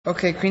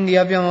Ok, quindi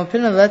abbiamo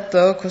appena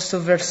letto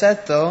questo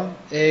versetto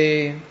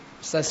e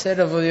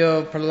stasera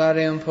voglio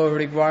parlare un po'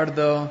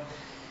 riguardo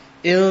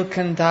il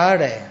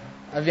cantare.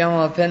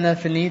 Abbiamo appena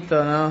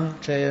finito, no?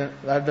 Cioè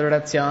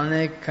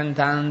l'adorazione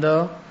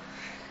cantando,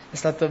 è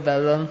stato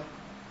bello.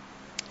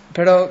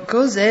 Però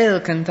cos'è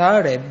il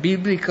cantare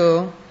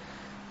biblico?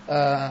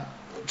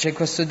 C'è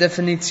questa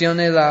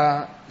definizione,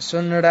 la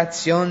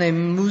sonorazione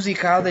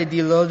musicale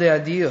di lode a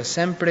Dio,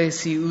 sempre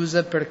si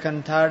usa per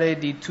cantare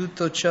di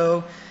tutto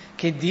ciò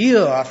che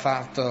Dio ha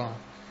fatto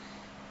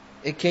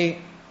e chi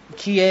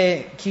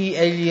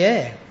Egli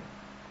è.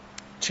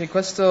 C'è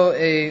questo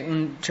è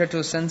un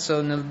certo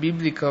senso nel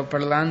biblico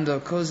parlando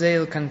cos'è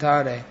il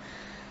cantare.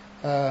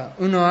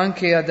 Uno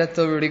anche ha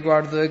detto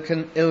riguardo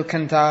il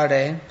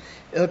cantare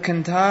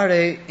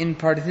in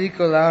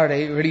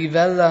particolare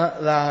rivela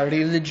la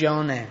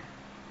religione.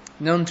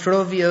 Non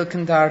trovi il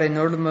cantare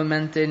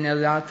normalmente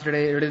nelle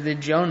altre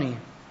religioni,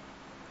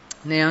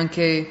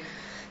 neanche,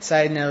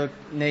 sai,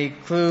 nei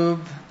club,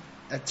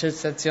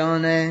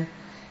 attestazione.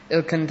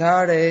 Il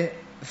cantare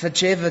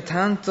faceva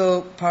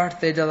tanto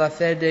parte della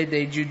fede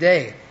dei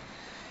giudei.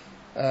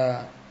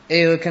 E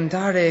il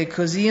cantare è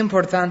così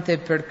importante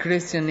per il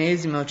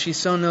cristianesimo. Ci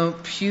sono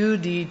più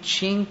di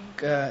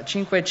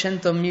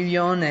 500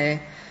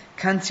 milioni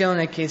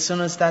canzoni che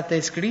sono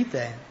state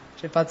scritte.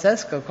 C'è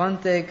pazzesco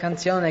quante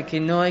canzoni che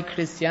noi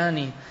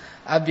cristiani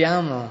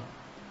abbiamo.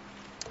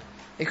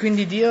 E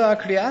quindi Dio ha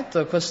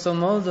creato questo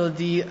modo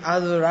di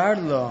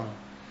adorarlo,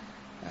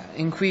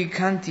 in cui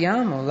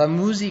cantiamo la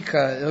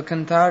musica, il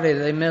cantare,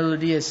 le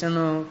melodie.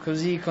 Sono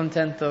così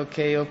contento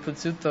che ho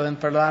potuto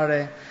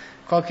imparare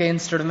qualche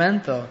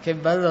strumento. Che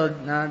bello,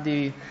 no?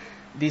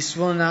 di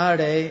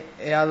suonare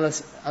e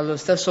allo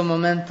stesso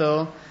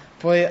momento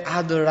puoi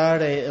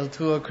adorare il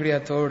tuo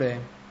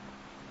creatore.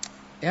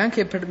 E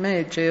anche per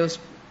me, ho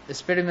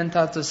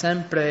sperimentato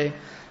sempre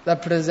la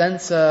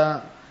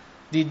presenza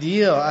di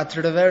Dio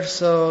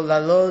attraverso la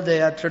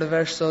lode,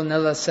 attraverso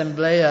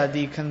nell'assemblea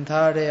di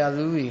cantare a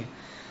Lui.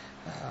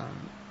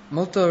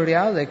 Molto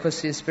reale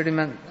questa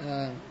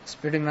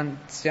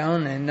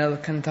sperimentazione nel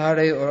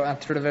cantare o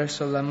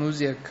attraverso la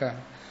musica.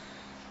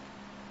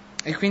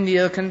 E quindi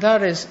il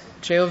cantare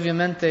c'è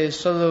ovviamente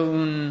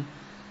solo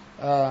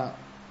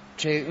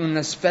c'è un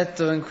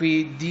aspetto in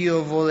cui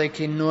Dio vuole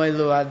che noi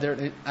lo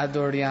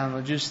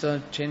adoriamo,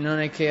 giusto? Cioè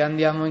non è che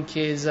andiamo in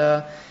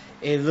chiesa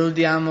e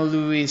lodiamo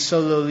Lui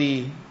solo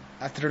lì,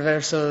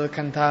 attraverso il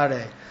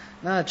cantare.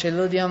 No,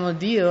 lodiamo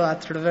Dio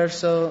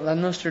attraverso la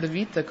nostra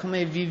vita,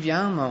 come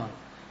viviamo.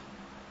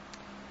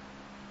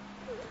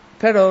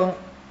 Però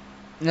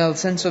nel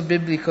senso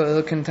biblico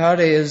il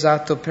cantare è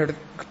usato per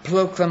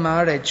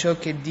proclamare ciò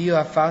che Dio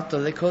ha fatto,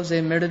 le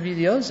cose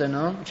meravigliose,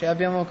 no?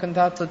 Abbiamo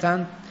cantato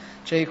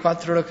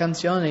 4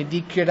 canzoni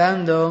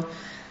dichiarando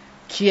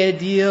chi è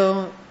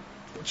Dio,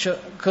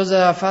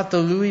 cosa ha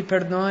fatto Lui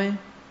per noi,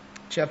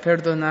 ci ha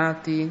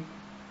perdonati.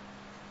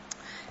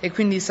 E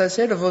quindi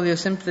stasera voglio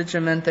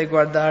semplicemente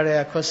guardare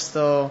a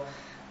questo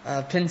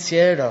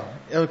pensiero,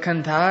 il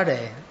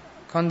cantare.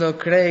 Quando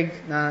Craig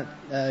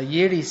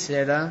ieri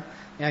sera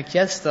mi ha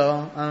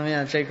chiesto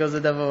cosa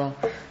devo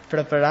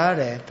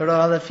preparare,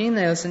 però alla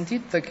fine ho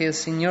sentito che il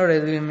Signore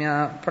Lui mi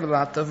ha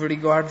parlato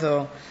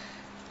riguardo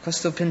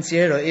questo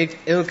pensiero,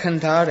 il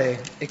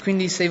cantare. E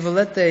quindi se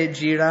volete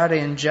girare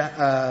in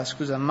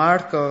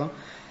Marco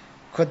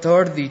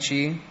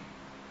 14,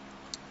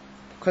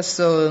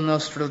 questo è il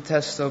nostro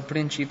testo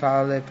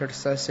principale per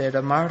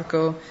stasera.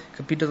 Marco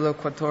capitolo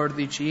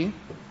 14.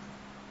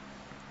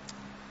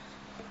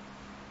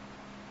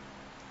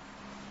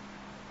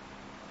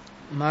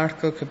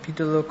 Marco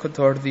capitolo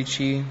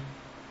 14.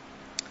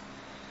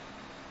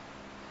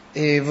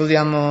 E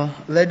vogliamo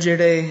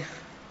leggere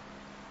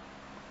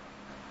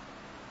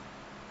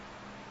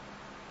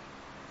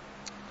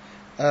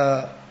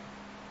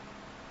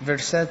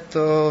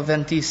versetto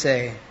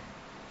 26.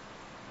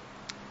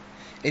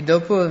 E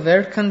dopo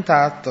aver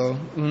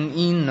cantato un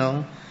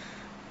inno,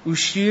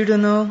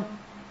 uscirono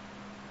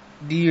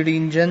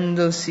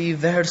dirigendosi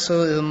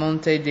verso il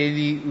monte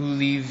degli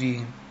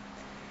Ulivi.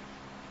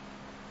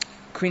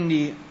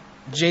 Quindi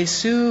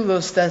Gesù lo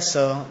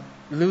stesso,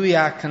 Lui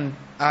ha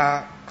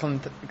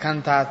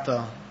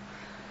cantato.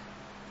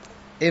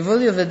 E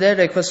voglio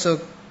vedere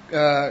questo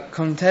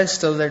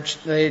contesto,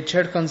 le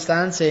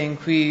circostanze in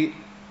cui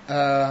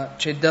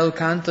c'è del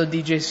canto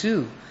di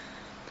Gesù.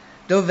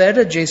 Dove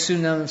era Gesù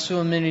nel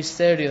suo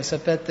ministero?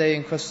 Sapete,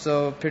 in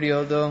questo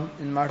periodo,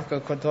 in Marco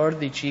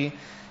 14,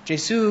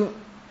 Gesù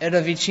era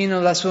vicino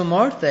alla sua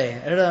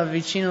morte, era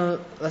vicino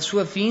alla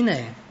sua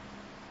fine.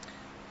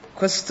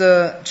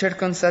 Questa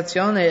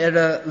circostanza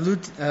era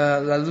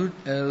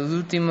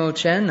l'ultima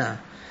cena,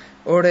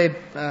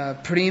 ore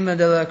prima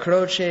della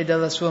croce e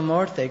della sua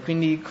morte.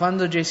 Quindi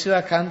quando Gesù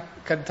ha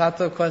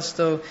cantato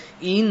questo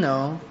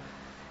inno,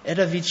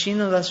 era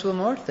vicino alla sua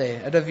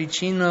morte, era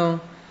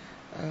vicino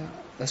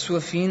alla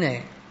sua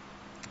fine.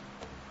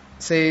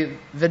 Se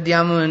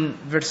vediamo in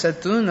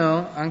versetto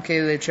 1 anche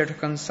le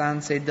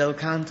circostanze del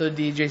canto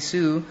di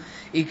Gesù,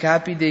 i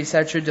capi dei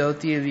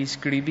sacerdoti e gli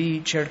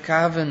scribi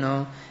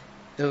cercavano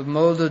il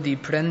modo di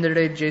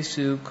prendere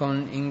Gesù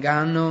con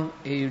inganno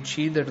e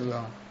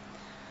ucciderlo.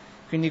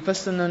 Quindi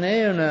questa non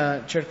è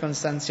una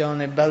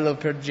circostanzione bella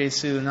per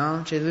Gesù,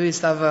 no? Cioè lui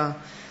stava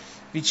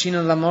vicino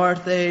alla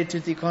morte e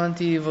tutti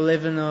quanti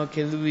volevano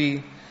che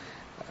lui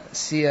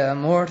sia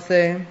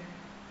morte.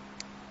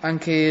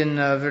 Anche in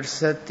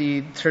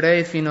versetti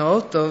 3 fino a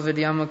 8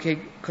 vediamo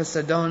che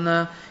questa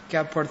donna che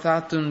ha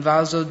portato un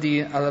vaso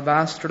di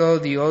alabastro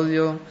di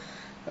olio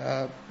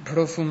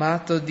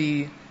profumato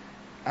di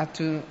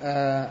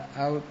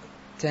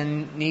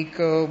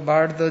autentico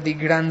bardo di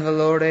gran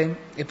valore,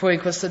 e poi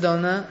questa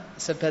donna,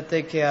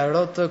 sapete che ha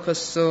rotto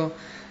questo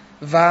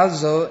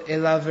vaso e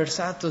l'ha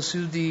versato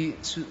sul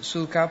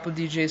capo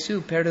di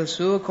Gesù per il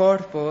suo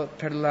corpo,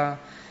 per la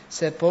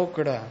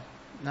sepolcro.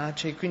 No?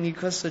 C'è quindi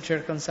questa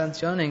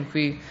circostanza in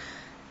cui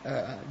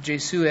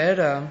Gesù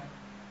era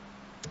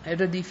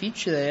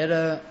difficile,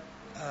 era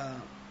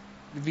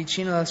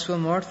vicino alla sua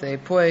morte, e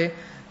poi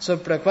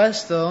sopra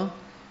questo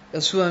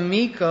il suo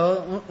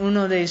amico,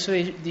 uno dei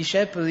suoi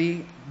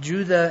discepoli,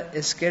 Giuda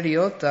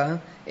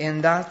Iscariota, è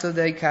andato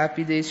dai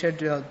capi dei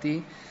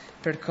sacerdoti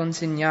per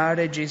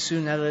consegnare Gesù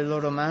nelle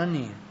loro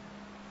mani.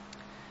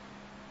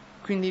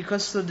 Quindi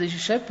questo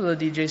discepolo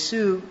di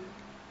Gesù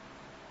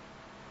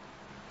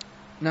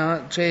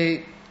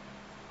ci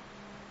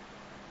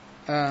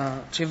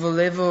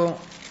volevo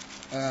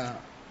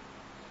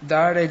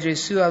dare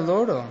Gesù a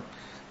loro.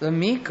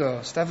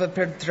 L'amico stava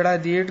per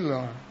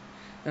tradirlo.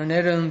 Non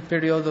era un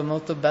periodo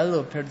molto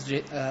bello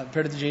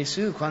per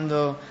Gesù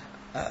quando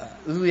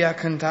lui ha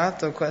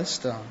cantato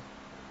questo.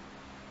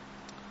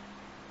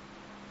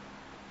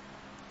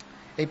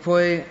 E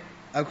poi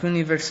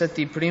alcuni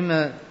versetti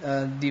prima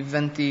di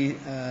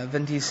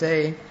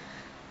 26,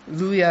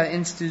 lui ha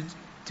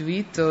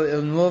istituito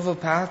il nuovo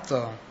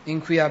patto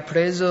in cui ha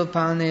preso il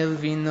pane e il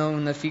vino,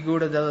 una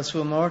figura della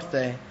sua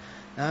morte.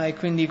 E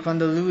quindi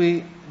quando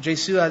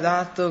Gesù ha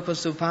dato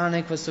questo pane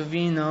e questo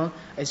vino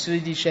ai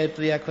suoi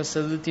discepoli a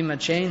questa ultima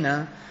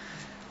cena,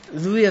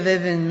 lui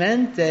aveva in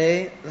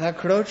mente la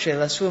croce,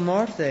 la sua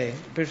morte,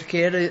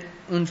 perché era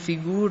una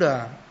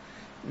figura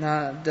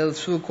del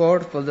suo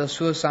corpo, del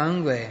suo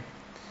sangue.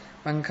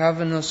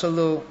 Mancavano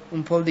solo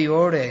un po' di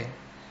ore.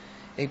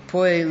 E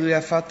poi lui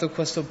ha fatto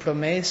questo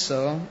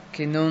promesso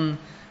che non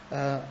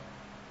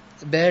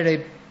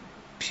bere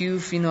più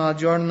fino al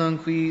giorno in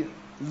cui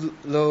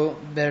lo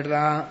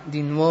berrà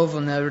di nuovo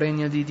nel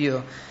regno di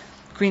Dio.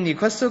 Quindi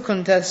questo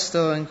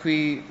contesto in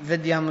cui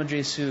vediamo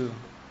Gesù,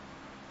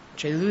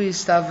 cioè lui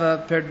stava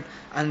per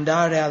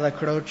andare alla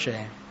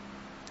croce.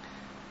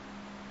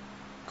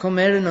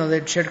 Come erano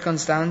le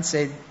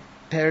circostanze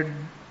per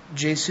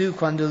Gesù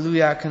quando lui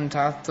ha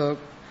cantato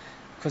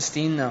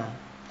quest'inno?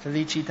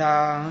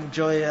 Felicità,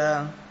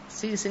 gioia.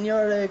 Sì,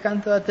 Signore,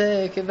 canto a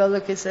te, che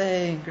bello che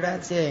sei,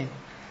 grazie.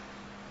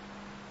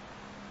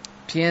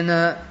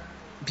 Piena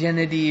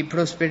di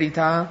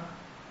prosperità.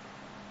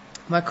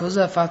 Ma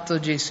cosa ha fatto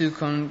Gesù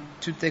con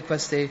tutte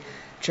queste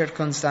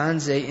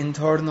circostanze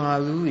intorno a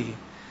lui?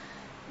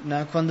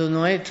 Quando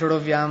noi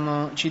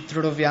ci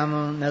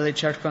troviamo nelle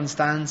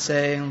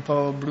circostanze un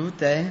po'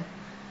 brutte,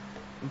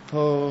 un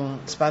po'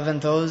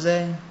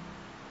 spaventose,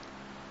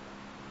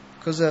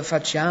 cosa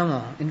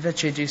facciamo?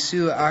 Invece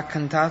Gesù ha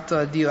cantato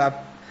a Dio, ha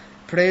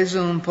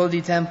preso un po'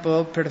 di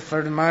tempo per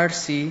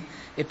fermarsi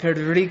e per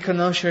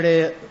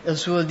riconoscere il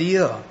suo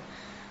Dio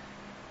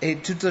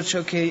e tutto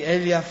ciò che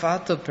Egli ha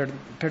fatto per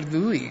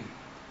Lui.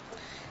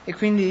 E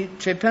quindi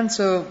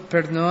penso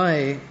per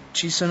noi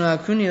ci sono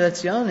alcune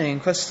lezioni in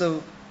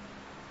questo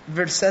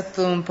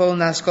versetto un po'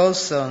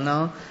 nascosto,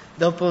 no?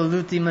 Dopo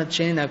l'ultima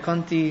cena,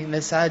 quanti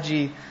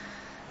messaggi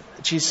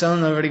ci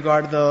sono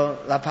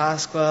riguardo la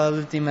Pasqua,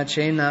 l'ultima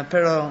cena,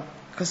 però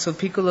questo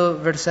piccolo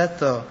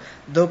versetto,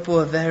 dopo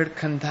aver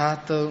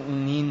cantato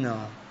un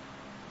inno.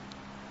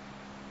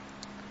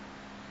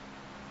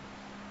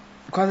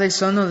 Quali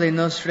sono le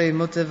nostre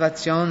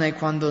motivazioni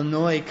quando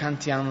noi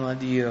cantiamo a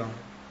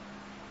Dio?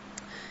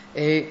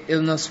 È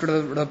il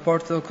nostro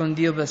rapporto con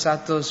Dio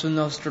basato sul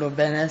nostro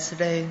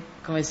benessere?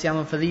 Come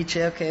siamo felici?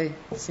 Ok,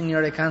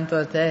 Signore, canto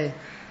a te.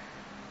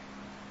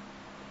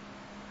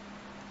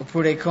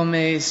 Oppure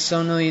come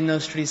sono i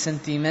nostri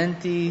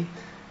sentimenti?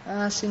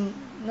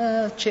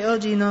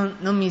 Oggi non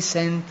mi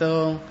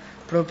sento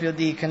proprio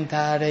di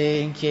cantare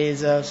in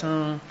chiesa.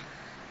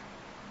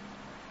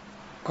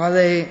 Qual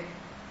è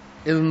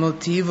il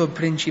motivo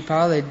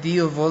principale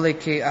Dio vuole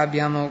che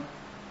abbiamo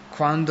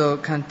quando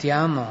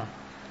cantiamo?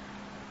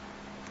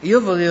 Io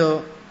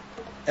voglio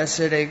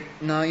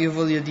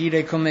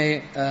dire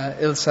come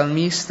il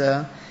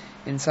salmista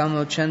in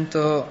Salmo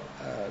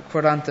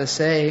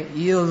 146,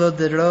 io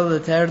loderò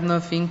l'Eterno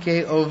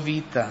finché ho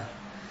vita,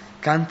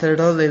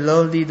 canterò le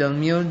lodi del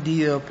mio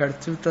Dio per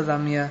tutta la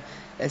mia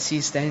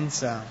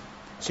esistenza.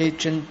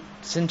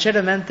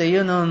 Sinceramente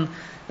io non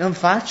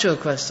faccio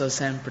questo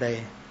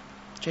sempre.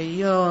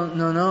 Io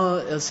non ho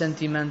il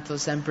sentimento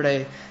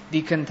sempre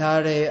di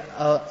cantare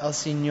al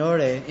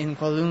Signore in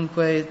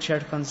qualunque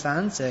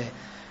circostanza.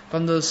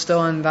 Quando sto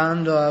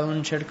andando a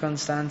una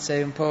circostanza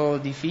un po'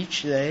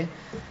 difficile,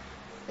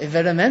 è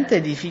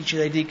veramente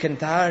difficile di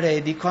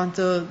cantare, di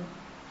quanto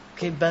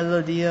che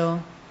bello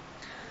Dio.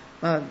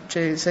 Ma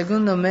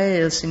secondo me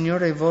il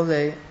Signore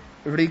vuole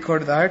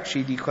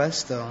ricordarci di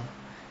questo.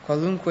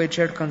 Qualunque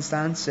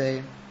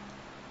circostanze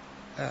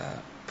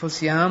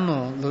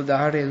possiamo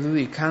lodare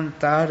Lui,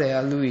 cantare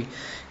a Lui.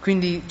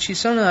 Quindi ci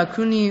sono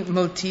alcuni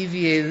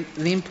motivi e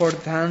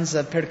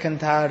l'importanza per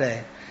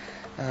cantare,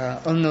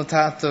 ho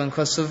notato in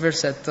questo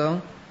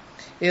versetto.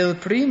 E il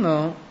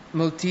primo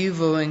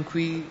motivo in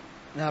cui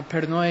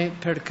per noi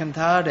per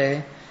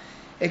cantare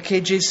è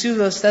che Gesù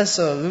lo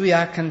stesso, Lui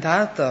ha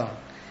cantato.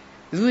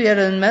 Lui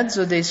era in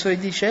mezzo dei Suoi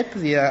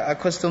discepoli a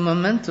questo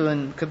momento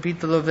in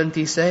capitolo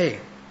 26.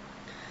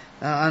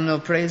 Hanno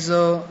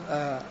preso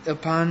il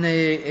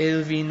pane e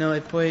il vino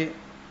e poi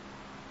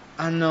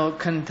hanno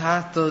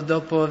cantato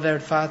dopo aver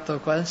fatto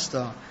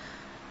questo.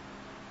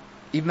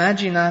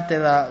 Immaginate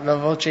la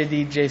voce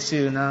di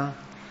Gesù, no?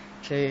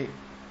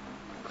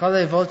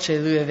 Quale voce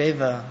lui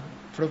aveva?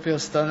 Proprio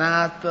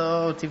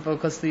stonato, tipo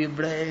questi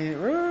ebrei,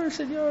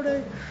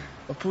 Signore,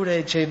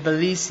 oppure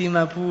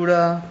bellissima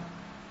pura,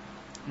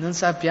 non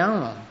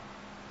sappiamo.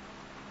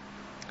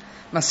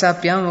 Ma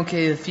sappiamo che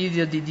il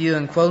Figlio di Dio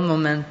in quel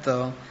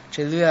momento,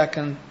 lui ha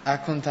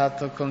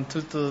cantato con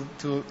tutto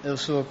il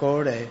suo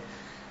cuore,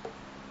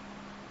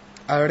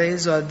 ha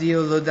reso a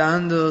Dio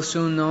lodando il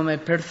suo nome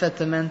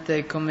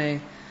perfettamente come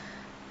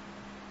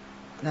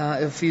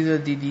il Figlio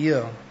di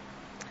Dio.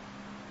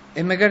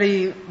 E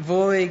magari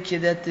voi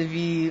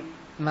chiedetevi,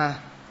 ma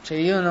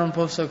io non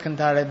posso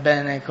cantare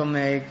bene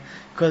come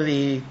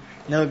quelli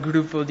nel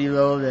gruppo di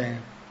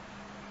lode.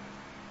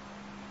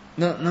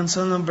 No, non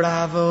sono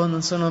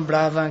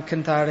brava a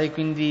cantare,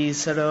 quindi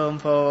sarò un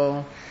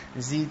po'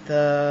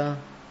 zitta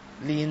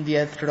lì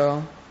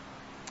indietro.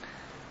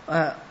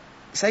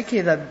 Sai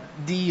che da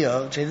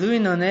Dio, Lui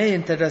non è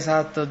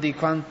interessato di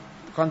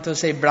quanto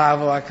sei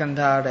bravo a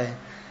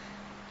cantare.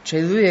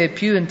 Lui è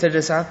più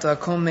interessato a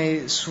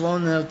come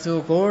suona il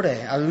tuo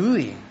cuore, a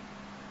Lui.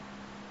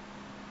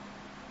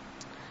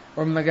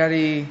 O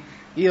magari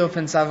io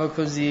pensavo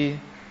così,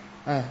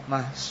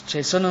 ma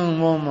sono un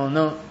uomo,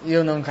 no,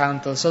 io non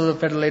canto, solo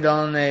per le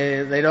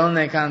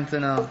donne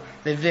cantano,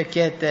 le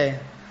vecchiette,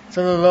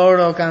 solo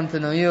loro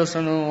cantano, io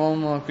sono un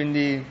uomo,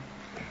 quindi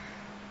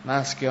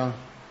maschio.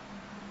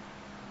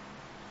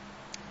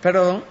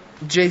 Però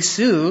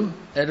Gesù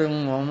era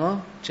un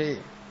uomo,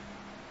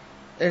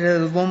 era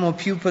l'uomo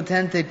più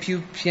potente,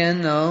 più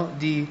pieno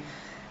di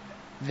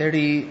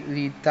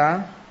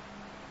virilità,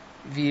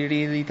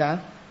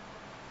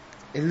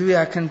 e lui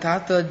ha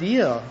cantato a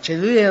Dio.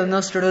 Lui è il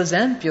nostro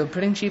esempio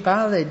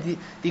principale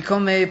di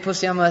come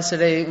possiamo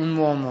essere un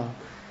uomo.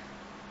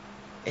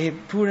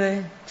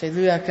 Eppure,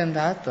 lui ha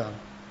cantato.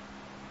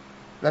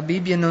 La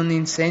Bibbia non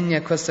insegna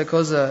questa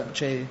cosa,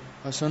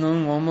 sono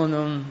un uomo,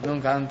 non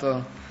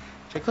canto.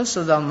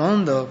 Questo dal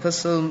mondo,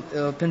 questo è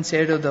il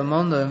pensiero del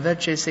mondo.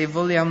 Invece, se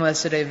vogliamo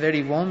essere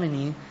veri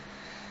uomini,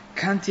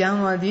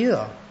 cantiamo a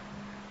Dio.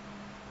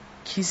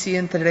 Chi si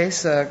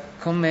interessa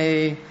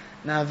come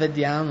la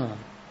vediamo?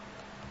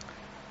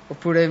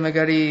 Oppure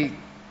magari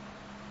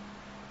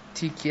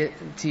ti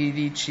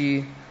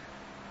dici,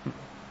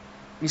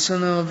 mi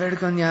sono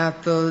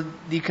vergognato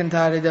di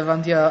cantare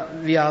davanti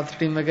agli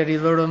altri, magari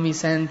loro mi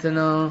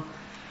sentono,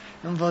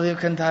 non voglio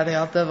cantare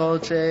a alta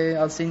voce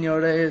al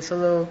Signore,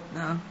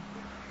 no.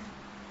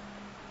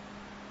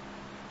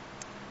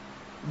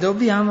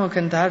 Dobbiamo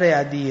cantare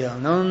a Dio,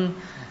 non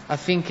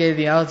affinché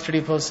gli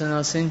altri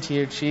possano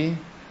sentirci,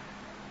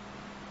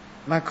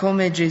 ma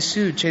come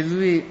Gesù,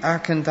 Lui ha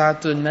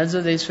cantato in mezzo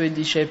dei Suoi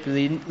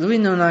discepoli. Lui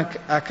non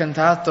ha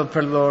cantato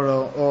per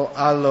loro o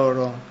a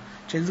loro,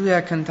 Lui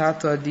ha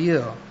cantato a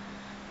Dio.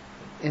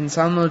 In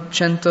Salmo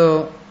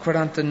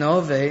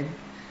 149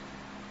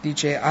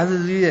 dice: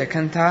 Alleluia,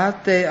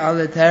 cantate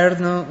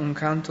all'Eterno un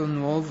canto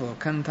nuovo,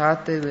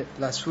 cantate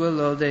la sua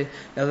lode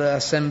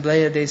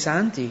nell'assemblea dei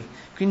santi.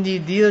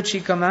 Quindi Dio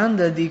ci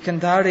comanda di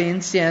cantare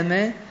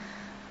insieme,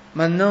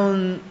 ma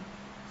non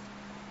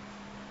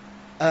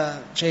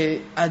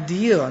a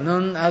Dio,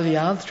 non agli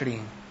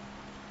altri.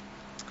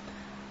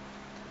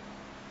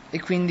 E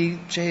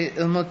quindi c'è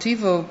un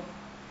motivo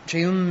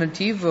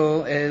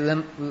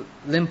e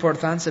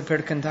l'importanza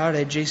per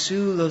cantare.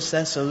 Gesù lo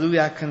stesso, Lui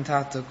ha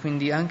cantato,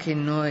 quindi anche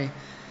noi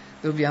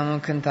dobbiamo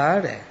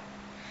cantare.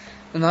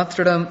 Un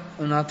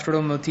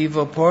altro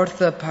motivo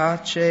porta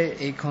pace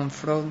e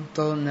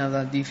confronto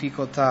nella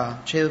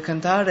difficoltà. Il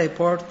cantare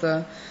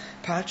porta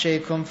pace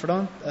e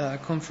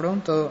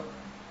confronto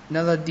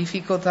nella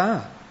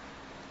difficoltà.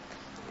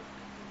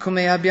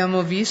 Come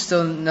abbiamo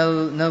visto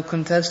nel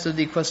contesto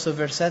di questo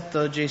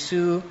versetto,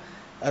 Gesù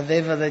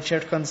aveva le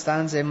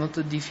circostanze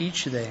molto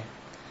difficili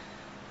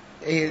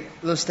e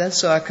lo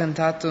stesso ha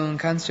cantato una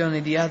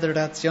canzone di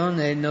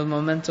adorazione nel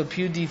momento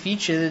più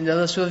difficile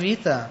della sua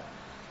vita.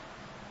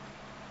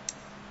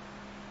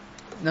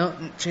 No,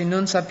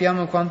 non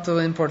sappiamo quanto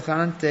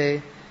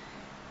importante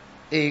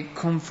e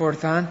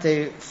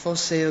confortante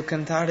fosse il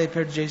cantare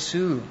per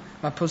Gesù,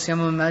 ma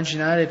possiamo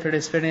immaginare per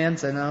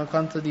esperienza, no?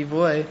 Quanto di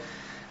voi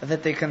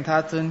avete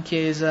cantato in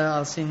chiesa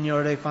al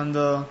Signore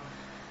quando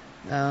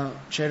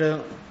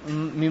c'era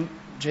un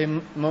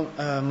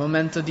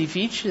momento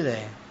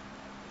difficile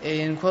e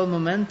in quel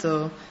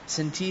momento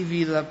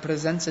sentivi la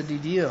presenza di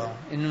Dio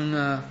in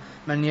una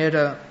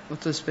maniera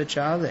molto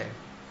speciale.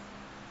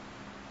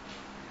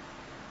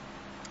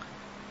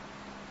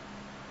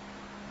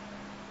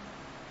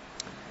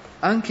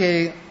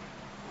 Anche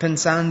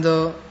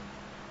pensando,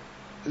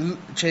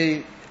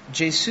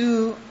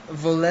 Gesù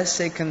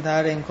volesse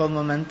cantare in quel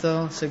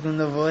momento,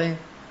 secondo voi?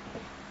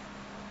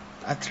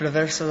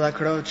 Attraverso la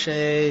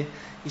croce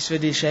i suoi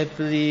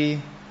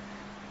discepoli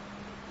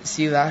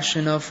si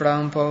lasciano fra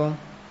un po'.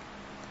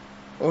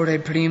 Ore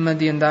prima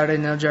di andare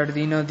nel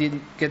giardino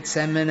di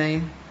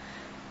Getsemane,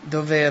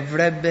 dove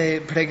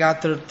avrebbe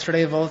pregato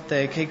 3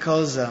 volte, che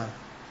cosa?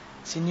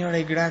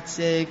 Signore,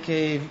 grazie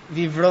che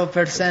vivrò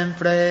per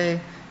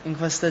sempre in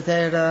questa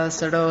terra,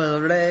 sarò il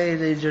re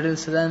di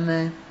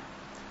Gerusalemme.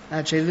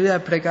 Lui ha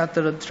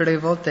pregato 3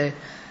 volte,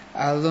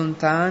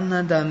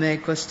 allontana da me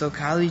questo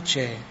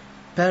calice,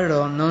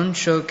 però non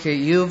ciò che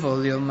io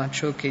voglio, ma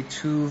ciò che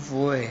tu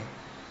vuoi.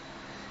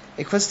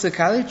 E questo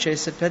calice,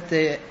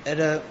 sapete,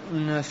 era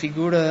una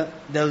figura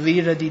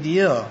dell'ira di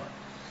Dio,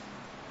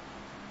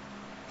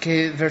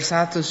 che è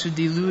versato su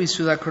di lui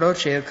sulla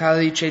croce, il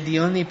calice di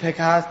ogni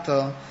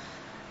peccato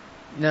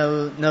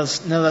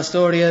nella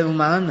storia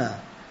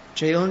umana.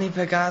 C'è ogni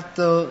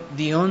peccato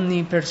di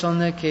ogni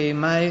persona che è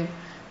mai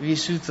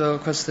vissuto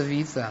questa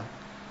vita.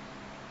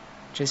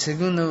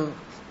 Secondo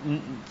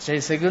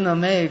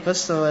me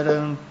questo era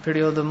un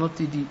periodo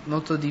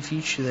molto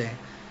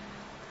difficile.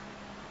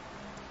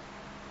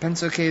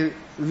 Penso che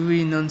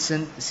lui non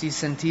si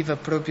sentiva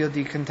proprio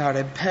di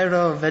cantare,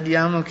 però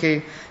vediamo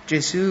che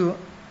Gesù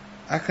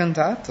ha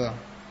cantato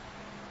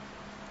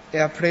e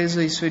ha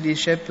preso i suoi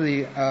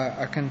discepoli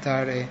a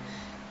cantare.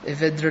 E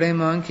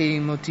vedremo anche i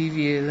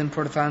motivi e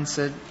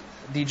l'importanza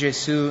di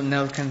Gesù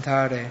nel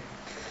cantare.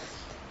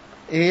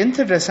 È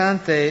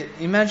interessante,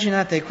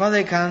 immaginate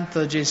quale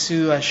canto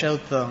Gesù ha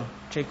scelto.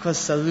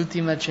 Questa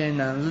l'ultima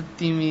cena, gli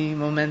ultimi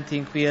momenti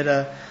in cui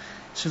era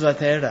sulla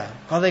terra.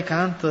 Quale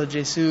canto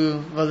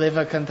Gesù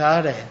voleva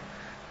cantare?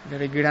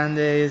 Il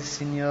grande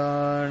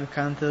Signore,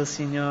 canta il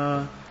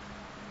Signore.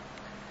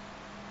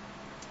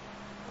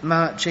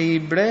 Ma gli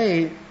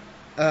ebrei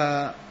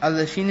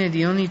alla fine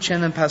di ogni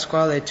cena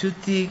pasquale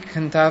tutti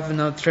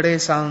cantavano 3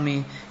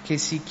 salmi che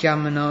si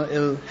chiamano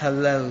il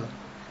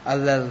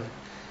Hallel.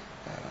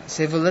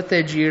 Se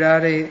volete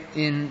girare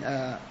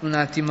un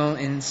attimo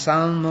in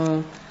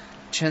Salmo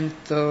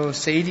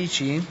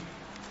 116,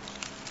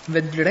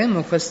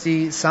 vedremo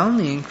questi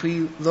salmi in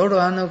cui loro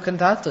hanno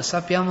cantato.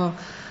 Sappiamo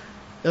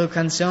la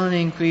canzone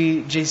in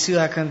cui Gesù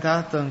ha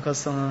cantato in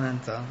questo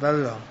momento.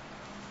 Bello.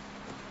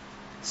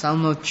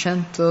 Salmo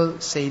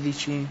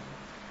 116.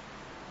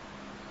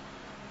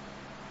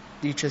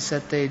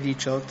 17 e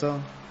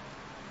 18.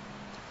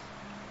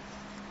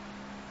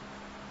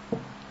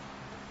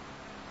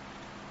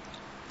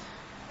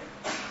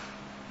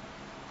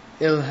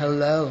 Il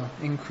Hallel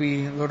in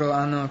cui loro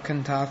hanno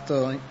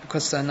cantato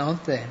questa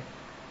notte.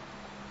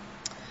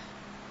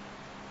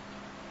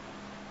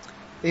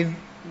 E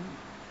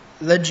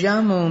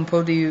leggiamo un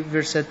po' di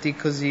versetti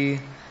così,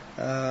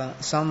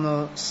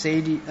 Salmo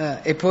 16,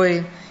 e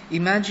poi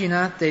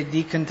immaginate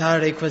di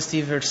cantare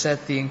questi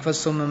versetti in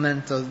questo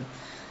momento.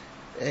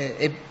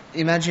 E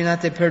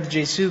immaginate per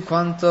Gesù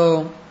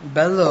quanto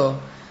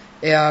bello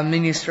e ha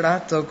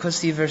ministrato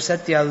questi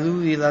versetti a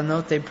lui la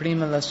notte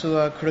prima della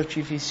sua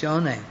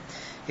crocifissione.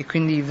 E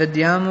quindi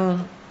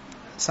vediamo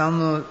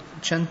Salmo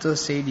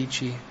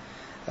 116,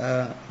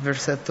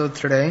 versetto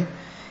 3.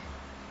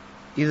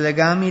 I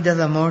legami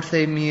della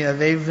morte mi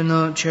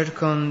avevano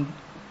circondato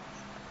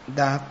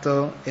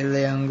e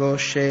le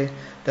angosce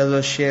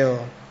dello Sheol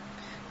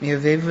mi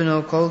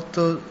avevano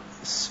colto,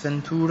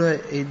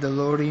 sventure e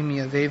dolori mi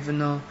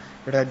avevano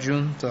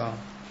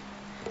raggiunto.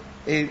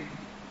 E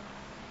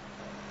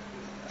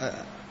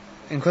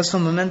in questo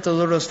momento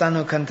loro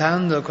stanno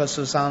cantando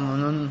questo salmo,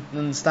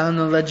 non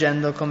stanno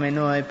leggendo come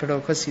noi, però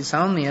questi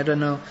salmi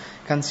erano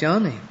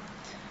canzoni.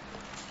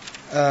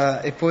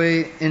 E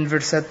poi in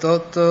versetto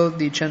 8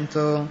 di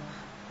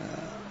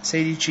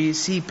 116,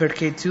 sì,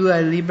 perché tu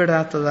hai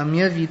liberato la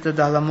mia vita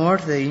dalla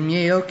morte, i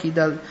miei occhi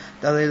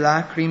dalle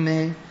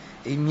lacrime,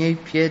 i miei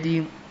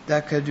piedi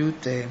da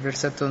cadute.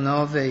 Versetto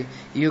 9,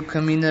 io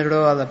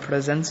camminerò alla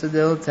presenza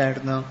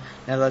dell'Eterno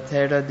nella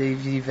terra dei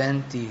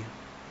viventi.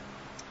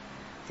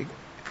 E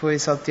poi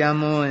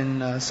saltiamo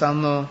in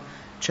Salmo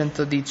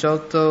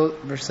 118,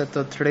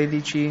 versetto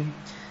 13.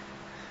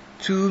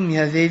 Tu mi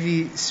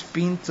avevi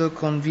spinto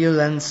con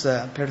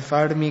violenza per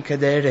farmi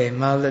cadere,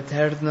 ma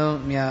l'Eterno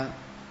mi ha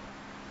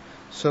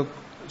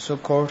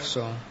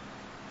soccorso.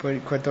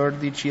 Poi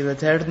 14,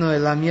 l'Eterno è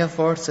la mia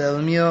forza,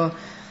 il mio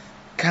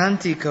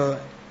cantico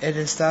ed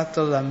è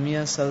stato la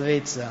mia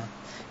salvezza.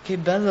 Che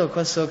bello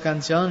questa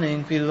canzone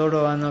in cui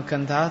loro hanno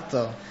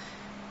cantato.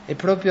 E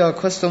proprio a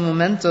questo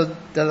momento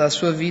della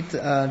sua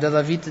vita,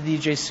 della vita di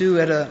Gesù,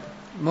 era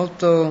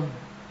molto,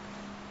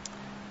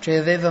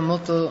 aveva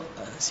molto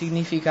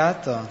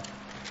significato,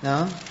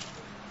 no?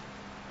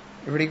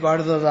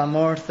 riguardo la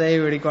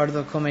morte,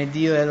 riguardo come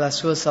Dio e la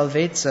sua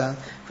salvezza.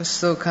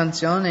 Questa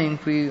canzone in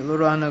cui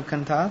loro hanno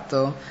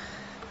cantato,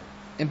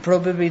 in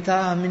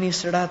probabilità ha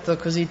ministrato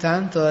così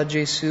tanto a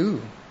Gesù.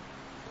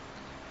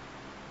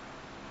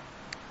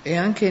 E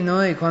anche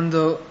noi,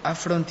 quando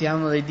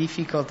affrontiamo le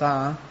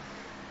difficoltà,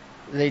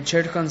 le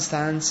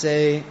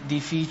circostanze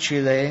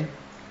difficili,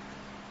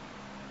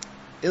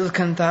 il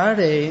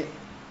cantare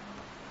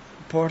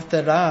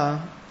porterà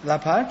la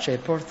pace,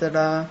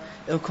 porterà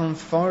il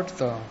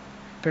conforto,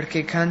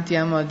 perché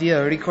cantiamo a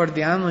Dio,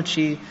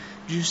 ricordiamoci,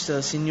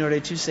 giusto, Signore,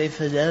 Tu sei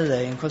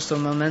fedele in questo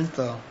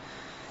momento,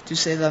 Tu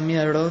sei la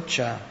mia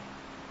roccia.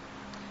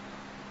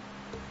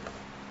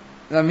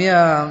 La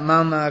mia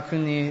mamma,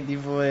 alcuni di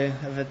voi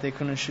avete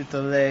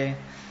conosciuto lei,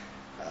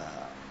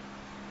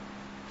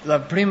 la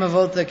prima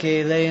volta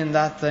che lei è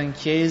andata in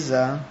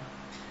chiesa,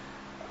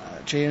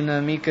 c'è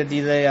un'amica di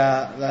lei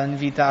l'ha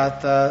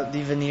invitata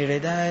di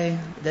venire, dai,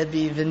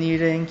 devi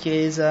venire in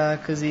chiesa,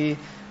 così,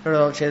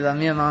 però la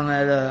mia mamma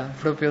era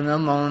proprio nel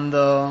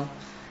mondo,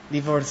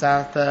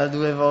 divorziata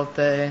 2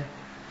 volte,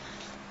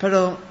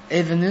 però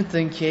è venuta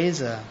in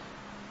chiesa.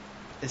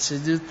 È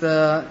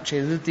seduta, c'è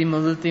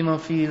l'ultimo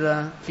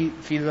filo, e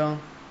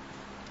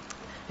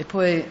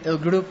poi il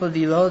gruppo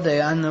di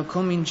lode hanno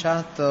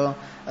cominciato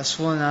a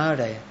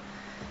suonare,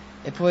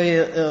 e poi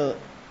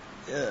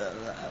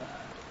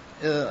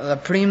la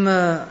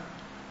prima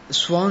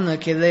suono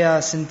che lei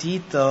ha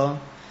sentito,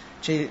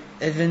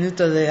 è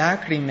venuto le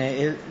lacrime,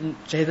 e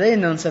lei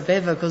non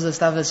sapeva cosa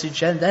stava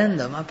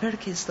succedendo, ma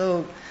perché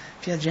sto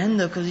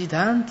piangendo così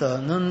tanto?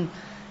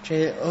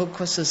 Ho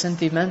questo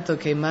sentimento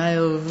che mai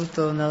ho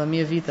avuto nella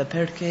mia vita,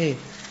 perché?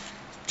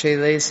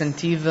 Lei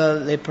sentiva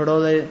le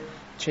parole,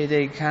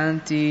 dei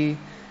canti,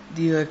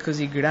 Dio è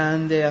così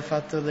grande, ha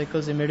fatto le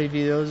cose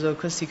meravigliose.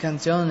 Questa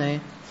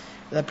canzone,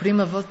 la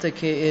prima volta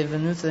che è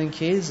venuta in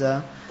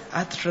chiesa,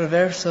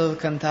 attraverso il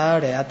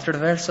cantare,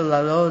 attraverso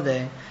la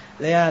lode,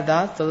 lei ha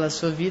dato la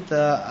sua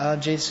vita a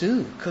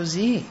Gesù,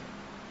 così.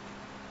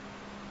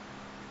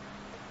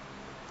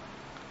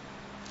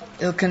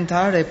 Il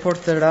cantare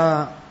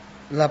porterà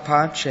la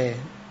pace,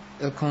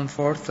 il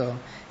conforto,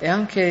 e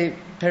anche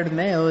per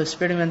me ho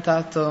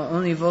sperimentato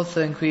ogni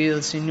volta in cui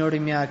il Signore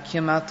mi ha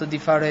chiamato di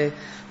fare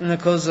una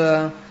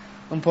cosa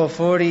un po'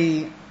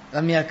 fuori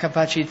la mia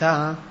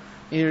capacità.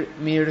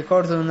 Mi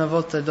ricordo una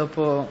volta,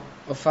 dopo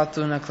ho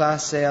fatto una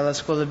classe alla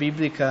scuola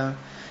biblica,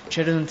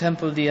 c'era un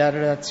tempo di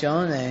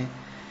adorazione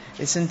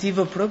e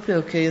sentivo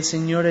proprio che il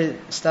Signore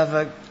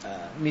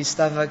mi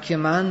stava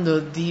chiamando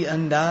di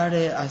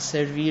andare a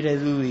servire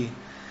Lui.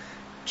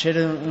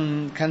 C'era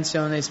una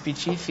canzone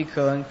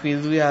specifica in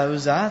cui Lui ha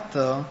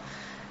usato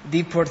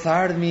di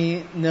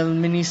portarmi nel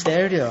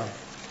ministero,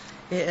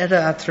 e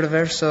era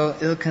attraverso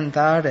il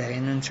cantare,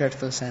 in un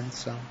certo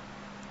senso.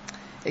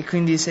 E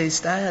quindi se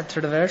stai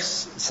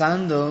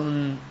attraversando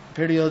un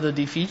periodo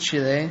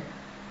difficile,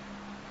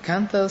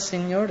 canta il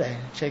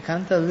Signore,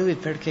 canta Lui,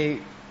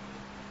 perché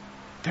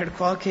per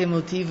qualche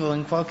motivo,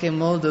 in qualche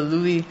modo,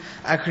 Lui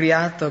ha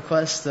creato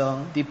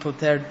questo, di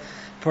poter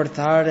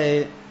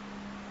portare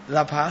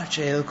la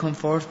pace e il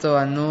conforto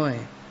a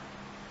noi.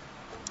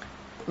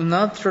 Un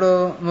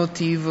altro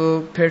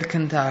motivo per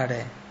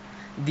cantare: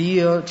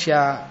 Dio ci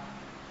ha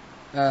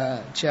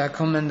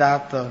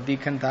comandato di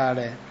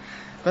cantare.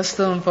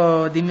 Questo un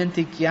po'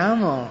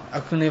 dimentichiamo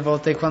alcune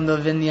volte quando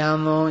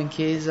veniamo in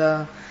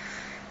chiesa.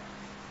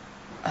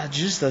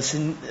 Giusto,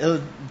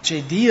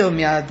 Dio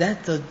mi ha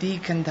detto di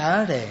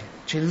cantare,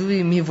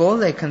 Lui mi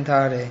vuole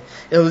cantare.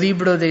 Il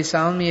libro dei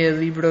Salmi e il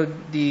libro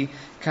di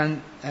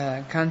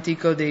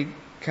Cantico dei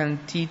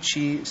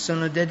Cantici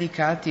sono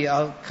dedicati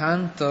al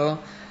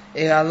canto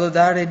e a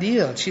lodare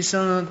Dio. Ci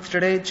sono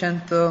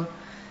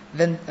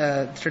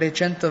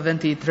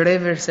 323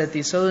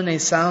 versetti solo nei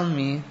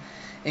Salmi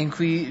in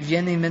cui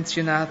viene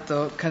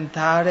menzionato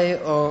cantare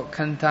o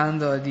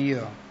cantando a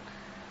Dio.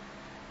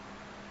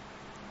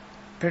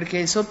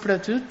 Perché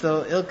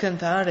soprattutto il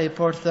cantare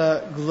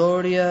porta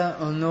gloria,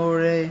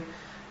 onore,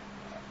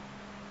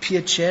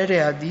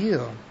 piacere a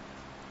Dio.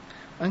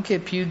 Anche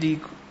più di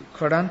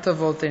 40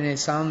 volte nei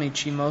Salmi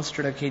ci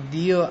mostra che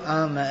Dio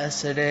ama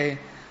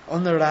essere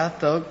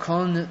onorato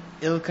con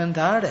il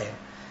cantare.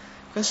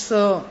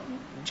 Questo,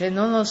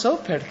 non lo so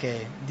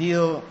perché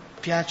Dio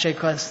piace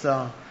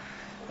questo.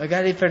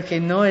 Magari perché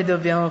noi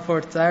dobbiamo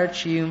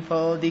forzarci un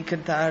po' di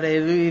cantare,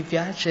 Lui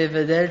piace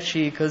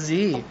vederci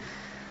così,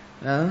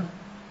 no?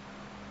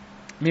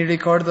 Mi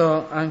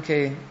ricordo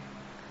anche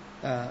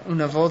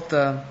una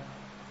volta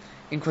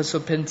in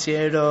questo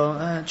pensiero,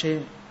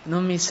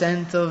 non mi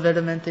sento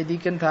veramente di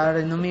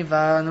cantare, non mi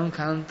va, non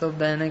canto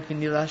bene,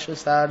 quindi lascio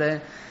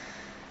stare.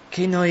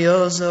 Che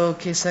noioso,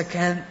 che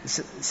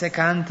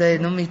seccante,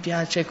 non mi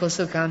piace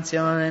questa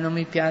canzone, non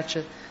mi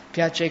piace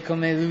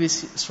come lui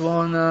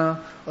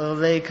suona o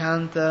lei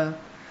canta.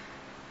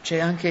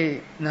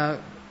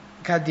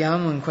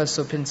 Cadiamo in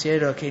questo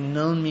pensiero che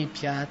non mi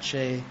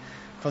piace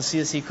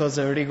qualsiasi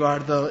cosa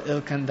riguardo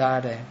il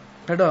cantare.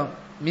 Però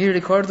mi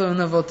ricordo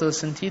una volta ho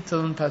sentito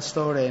un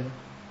pastore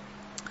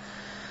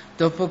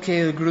Dopo che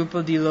il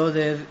gruppo di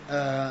lode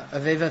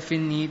aveva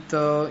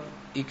finito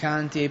i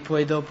canti e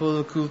poi dopo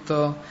il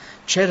culto,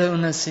 c'era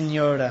una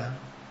signora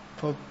un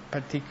po'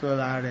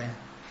 particolare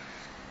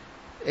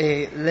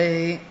e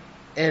lei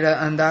era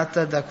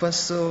andata da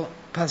questo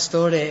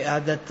pastore e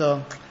ha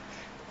detto: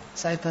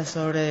 sai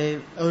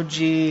pastore,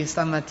 oggi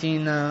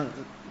stamattina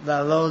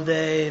la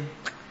lode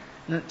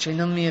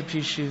non mi è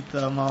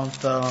piaciuta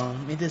molto,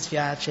 mi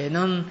dispiace,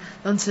 non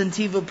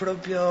sentivo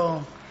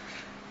proprio,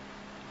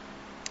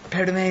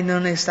 per me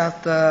non è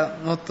stata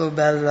molto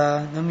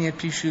bella, non mi è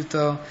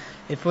piaciuto.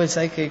 E poi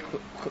sai che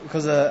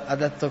cosa ha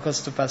detto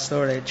questo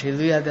pastore? Cioè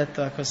lui ha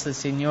detto a questa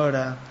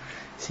signora: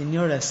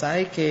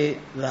 sai che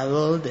la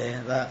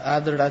lode,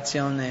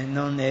 l'adorazione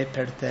non è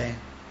per te,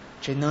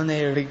 cioè non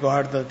è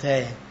riguardo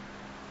te.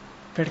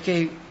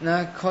 Perché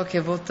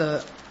qualche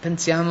volta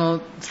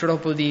pensiamo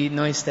troppo di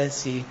noi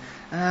stessi: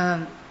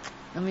 non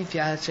mi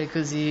piace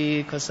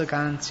così questa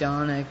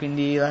canzone,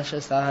 quindi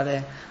lascia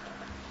stare.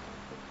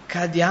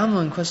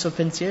 Cadiamo in questo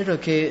pensiero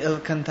che il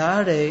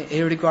cantare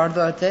è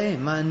riguardo a te,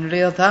 ma in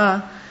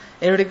realtà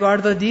è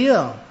riguardo a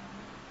Dio.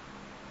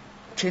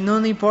 Cioè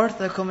non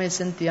importa come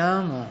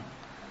sentiamo.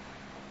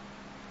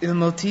 Il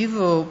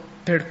motivo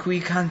per cui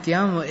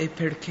cantiamo è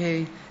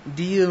perché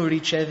Dio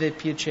riceve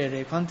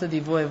piacere. Quanto di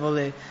voi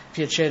vuole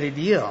piacere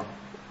Dio?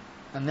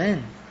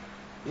 Amen.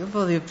 Io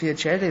voglio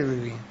piacere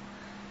Lui.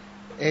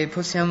 E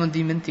possiamo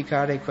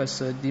dimenticare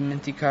questo,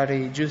 dimenticare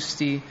i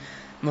giusti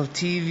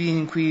motivi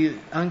in cui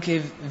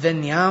anche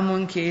veniamo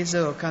in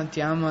chiesa o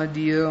cantiamo a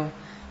Dio.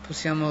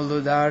 Possiamo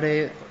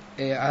lodare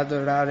e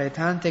adorare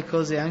tante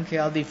cose anche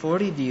al di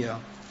fuori di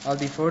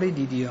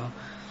Dio.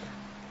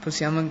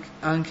 Possiamo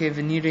anche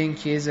venire in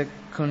chiesa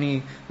con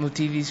i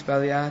motivi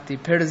sbagliati.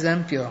 Per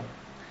esempio,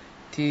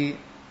 vi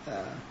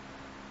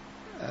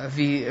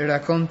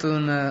racconto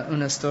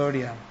una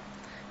storia.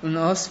 Un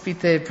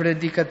ospite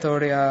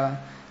predicatore ha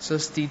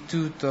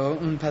sostituito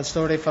un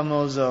pastore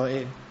famoso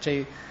e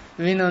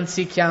lui non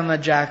si chiama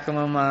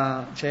Giacomo,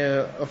 ma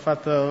ho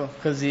fatto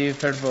così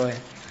per voi.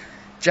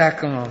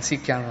 Giacomo si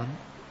chiama.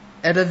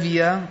 Era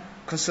via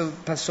questo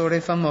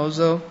pastore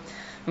famoso.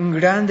 Un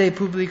grande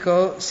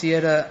pubblico si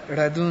era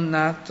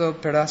radunato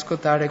per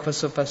ascoltare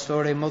questo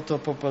pastore molto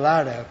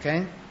popolare,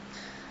 ok?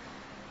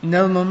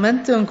 Nel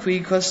momento in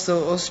cui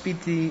questo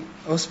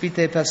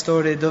ospite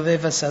pastore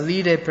doveva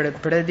salire per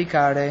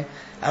predicare,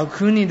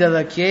 alcuni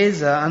della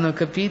chiesa hanno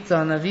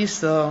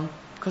visto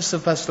questo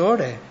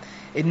pastore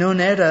e non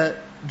era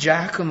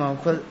Giacomo,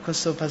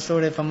 questo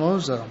pastore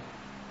famoso.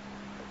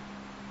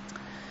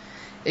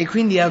 E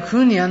quindi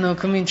alcuni hanno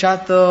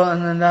cominciato a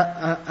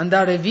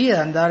andare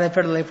via, andare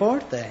per le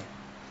porte.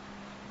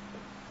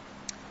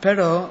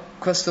 Però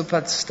questo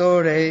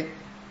pastore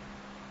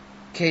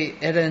che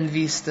era in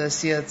vista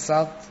si è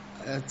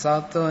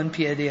alzato in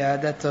piedi e ha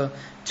detto: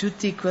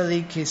 tutti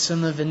quelli che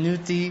sono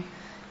venuti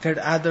per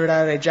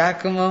adorare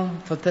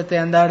Giacomo potete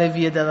andare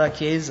via dalla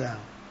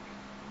chiesa.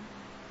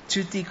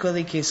 Tutti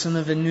quelli che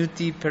sono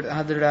venuti per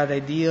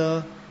adorare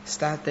Dio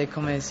state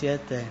come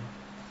siete.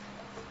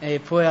 E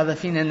poi alla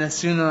fine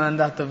nessuno è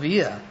andato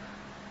via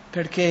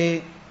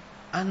perché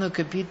hanno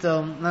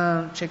capito: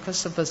 no, c'è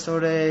questo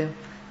pastore,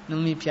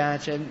 non mi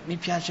piace, mi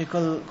piace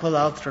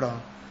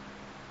quell'altro.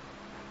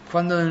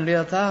 Quando in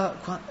realtà,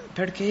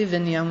 perché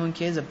veniamo in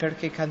chiesa?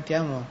 Perché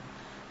cantiamo?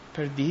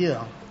 Per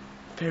Dio,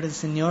 per il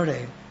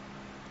Signore.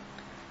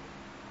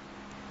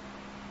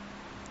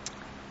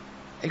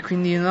 E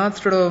quindi un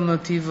altro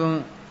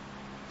motivo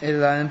è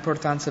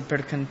l'importanza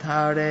per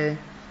cantare,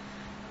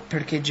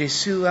 perché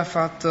Gesù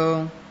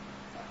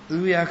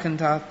Lui ha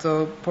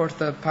cantato,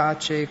 porta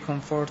pace e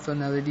conforto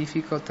nelle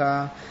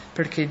difficoltà,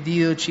 perché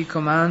Dio ci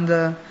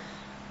comanda,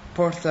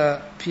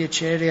 porta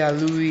piacere a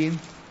Lui.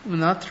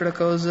 Un'altra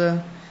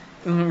cosa,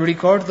 un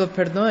ricordo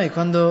per noi,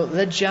 quando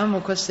leggiamo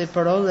queste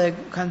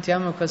parole,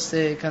 cantiamo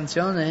queste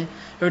canzoni,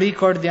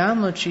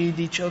 ricordiamoci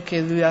di ciò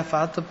che Lui ha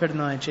fatto per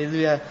noi,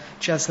 Lui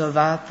ci ha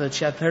salvato,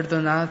 ci ha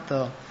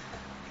perdonato,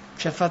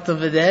 ci ha fatto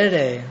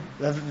vedere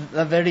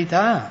la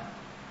verità,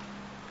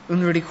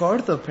 un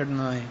ricordo per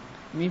noi.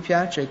 Mi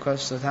piace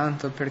questo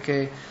tanto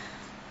perché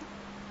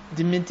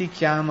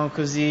dimentichiamo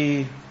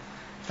così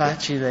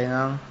facile,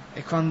 no?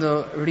 E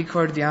quando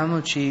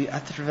ricordiamoci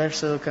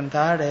attraverso il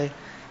cantare,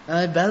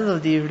 è bello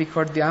di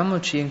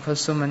ricordiamoci in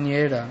questa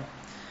maniera.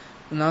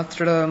 Un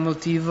altro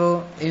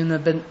motivo è una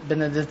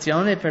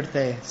benedizione per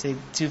te, se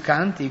tu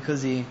canti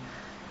così,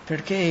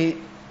 perché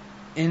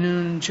in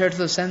un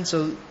certo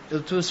senso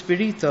il tuo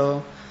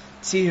spirito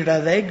si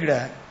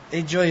rallegra,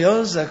 è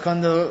gioiosa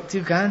quando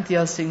tu canti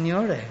al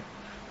Signore.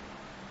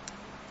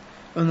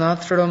 Un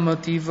altro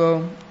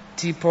motivo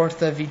ti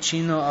porta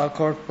vicino al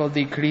corpo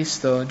di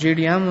Cristo.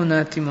 Giriamo un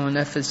attimo in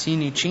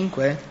Efesini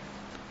 5.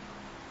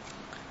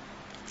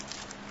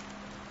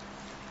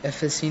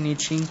 Efesini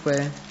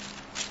 5.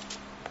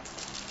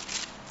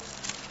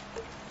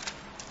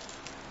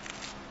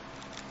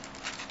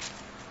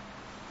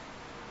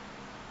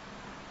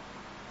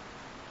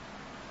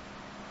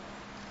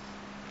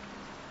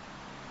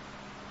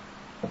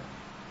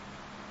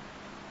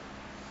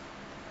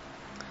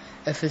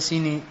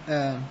 Efesini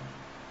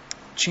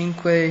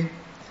 5,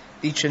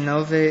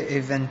 19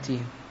 e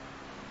 20.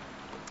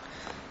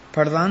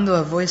 Parlando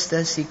a voi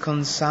stessi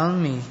con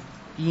salmi,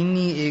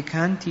 inni e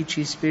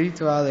cantici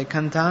spirituali,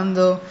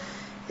 cantando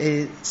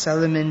e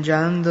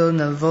salameggiando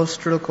nel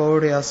vostro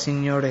cuore al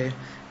Signore,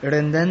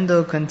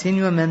 rendendo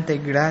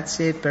continuamente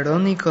grazie per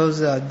ogni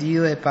cosa a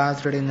Dio e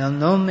Padre nel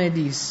nome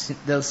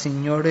del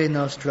Signore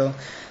nostro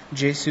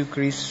Gesù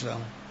Cristo.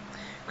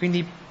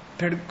 Quindi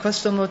per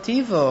questo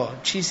motivo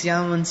ci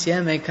siamo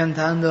insieme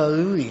cantando a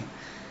Lui,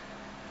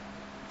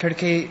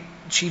 perché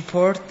ci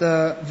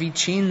porta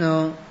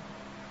vicino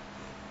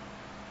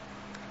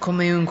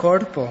come un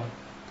corpo.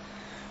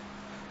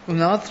 Un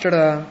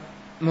altro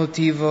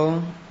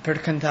motivo per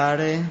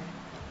cantare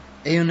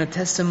è una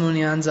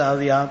testimonianza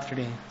agli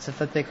altri. Se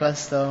fate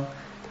questo,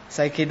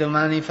 sai che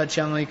domani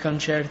facciamo i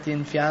concerti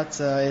in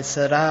piazza e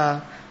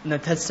sarà una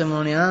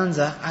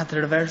testimonianza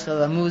attraverso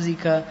la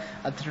musica,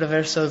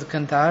 attraverso il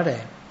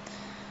cantare.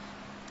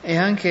 E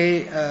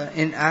anche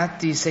in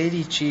Atti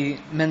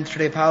 16,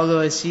 mentre Paolo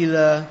e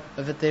Sila,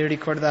 avete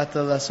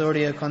ricordato la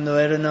storia, quando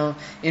erano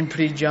in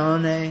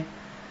prigione,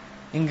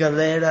 in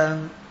galera,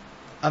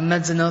 a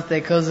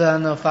mezzanotte cosa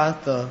hanno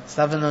fatto?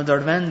 Stavano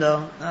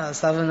dormendo? No,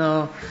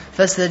 stavano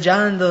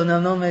festeggiando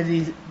nel nome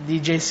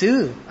di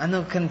Gesù.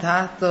 Hanno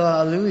cantato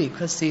a Lui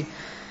questi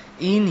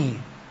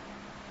inni.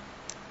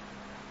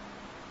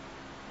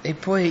 E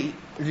poi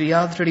gli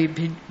altri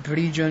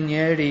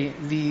prigionieri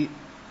li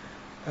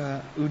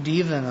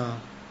udivano.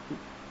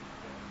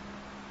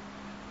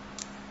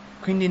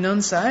 Quindi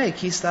non sai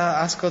chi sta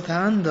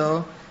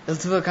ascoltando il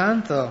tuo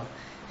canto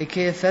e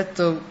che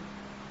effetto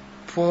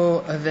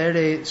può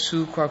avere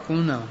su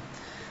qualcuno.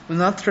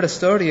 Un'altra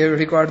storia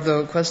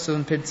riguardo questo,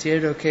 un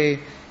pensiero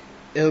che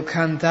il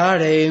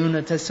cantare è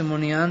una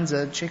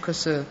testimonianza. C'è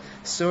questa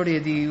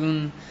storia di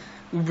un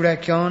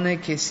ubriacone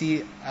che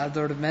si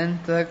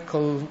addormenta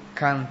col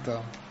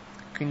canto.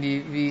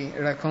 Quindi vi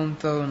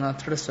racconto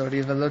un'altra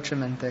storia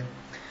velocemente.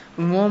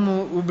 Un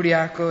uomo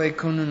ubriaco e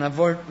con una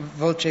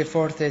voce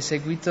forte,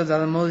 seguito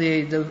dalla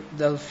moglie e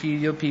dal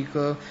figlio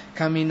piccolo,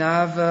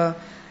 camminava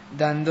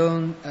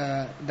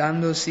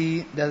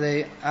dandosi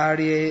delle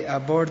arie a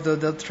bordo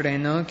del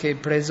treno che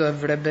preso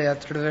avrebbe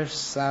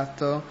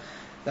attraversato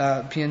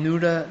la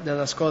pianura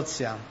della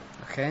Scozia.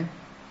 Okay?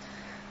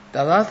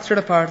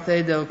 Dall'altra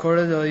parte del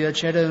corridoio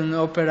c'era un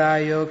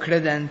operaio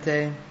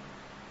credente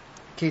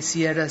che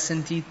si era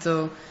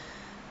sentito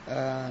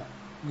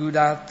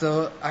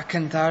guidato a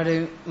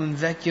cantare un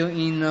vecchio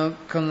inno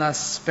con la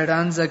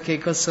speranza che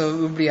questo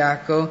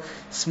ubriaco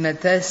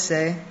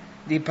smettesse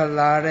di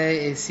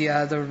parlare e si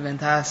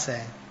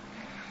addormentasse.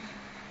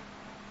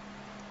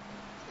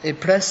 E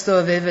presto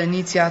aveva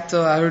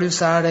iniziato a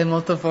russare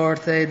molto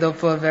forte e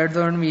dopo aver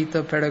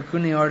dormito per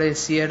alcune ore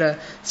si era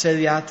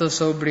svegliato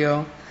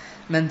sobrio.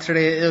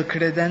 Mentre il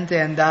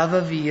credente andava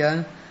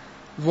via,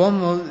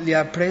 l'uomo gli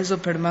ha preso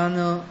per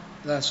mano,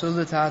 l'ha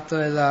salutato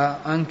e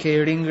l'ha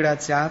anche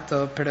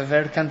ringraziato per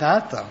aver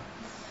cantato.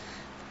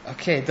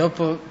 Ok,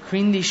 dopo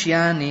 15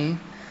 anni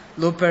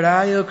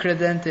l'operaio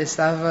credente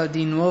stava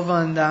di nuovo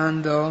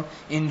andando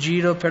in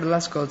giro per la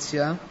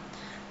Scozia.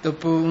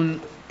 Dopo un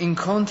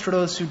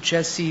incontro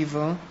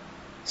successo,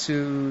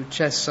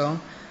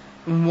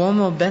 un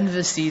uomo ben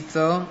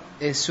vestito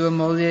e sua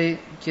moglie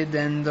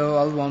chiedendo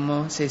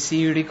all'uomo se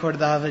si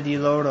ricordava di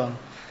loro.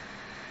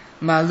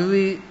 Ma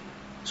lui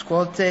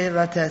scuote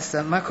la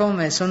testa. Ma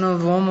come? Sono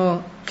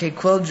l'uomo che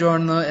quel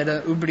giorno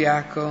era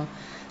ubriaco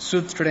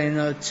sul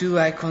treno, tu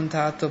hai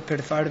contato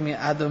per farmi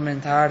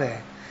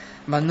addormentare.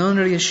 Ma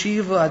non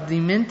riuscivo a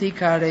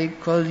dimenticare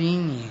quegli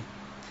inni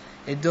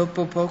e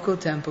dopo poco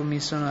tempo mi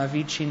sono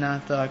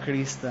avvicinato a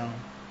Cristo.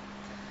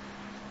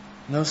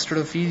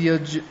 Nostro figlio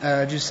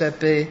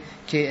Giuseppe,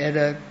 che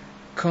era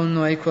con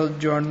noi quel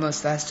giorno,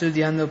 sta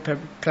studiando per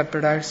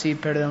prepararsi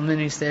per il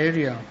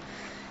ministero.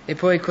 E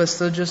poi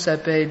questo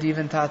Giuseppe è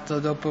diventato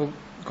dopo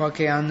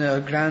qualche anno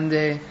il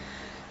grande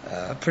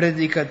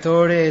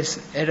predicatore,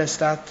 era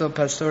stato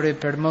pastore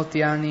per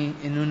molti anni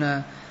in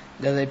una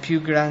delle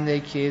più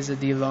grandi chiese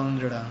di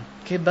Londra.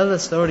 Che bella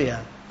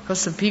storia!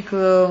 Questo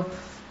piccolo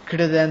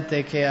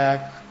credente che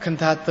ha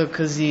cantato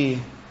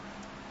così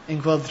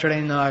in quel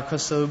treno a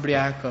questo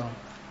ubriaco.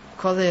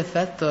 Quale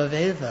effetto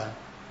aveva?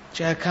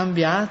 Ha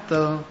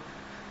cambiato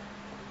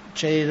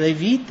le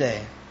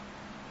vite.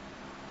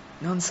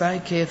 Non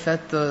sai che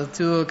effetto il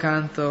tuo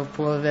canto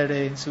può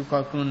avere su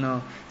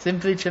qualcuno.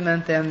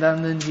 Semplicemente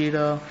andando in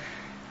giro,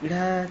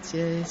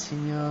 grazie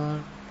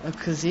Signore, o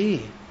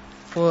così.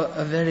 Può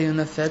avere un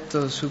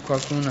effetto su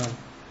qualcuno.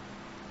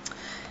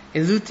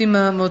 E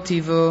l'ultimo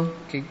motivo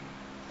che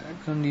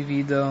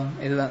condivido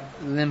è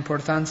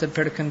l'importanza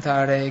per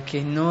cantare è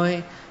che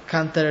noi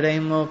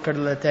canteremo per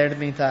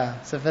l'eternità.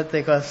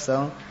 Sapete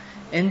questo?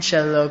 In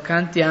cielo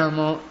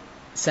cantiamo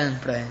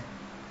sempre.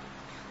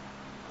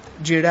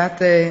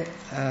 Girate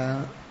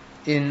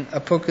in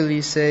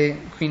Apocalisse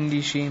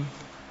 15.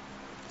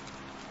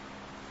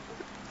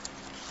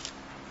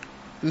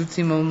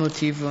 L'ultimo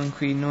motivo in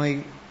cui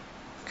noi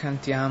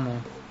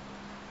cantiamo.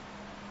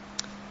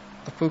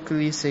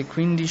 Apocalisse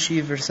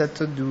 15,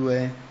 versetto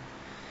 2.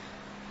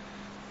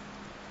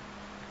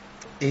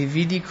 E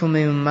vidi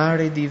come un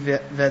mare di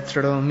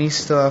vetro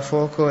misto a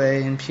fuoco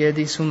e in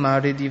piedi sul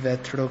mare di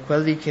vetro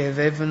quelli che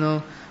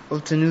avevano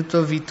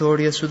ottenuto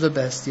vittoria sulla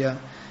bestia,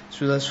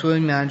 sulla sua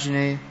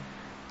immagine,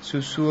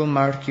 sul suo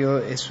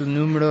marchio e sul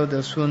numero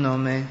del suo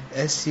nome.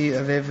 Essi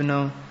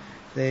avevano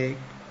le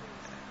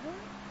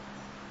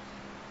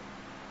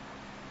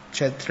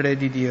cetre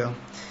di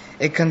Dio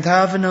e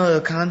cantavano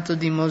il canto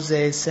di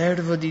Mosè,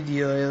 servo di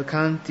Dio, e il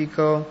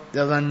cantico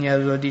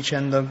dell'agnello,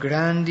 dicendo: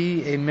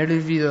 grandi e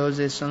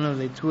meravigliose sono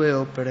le tue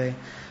opere,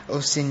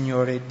 o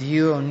Signore,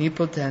 Dio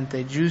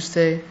onnipotente,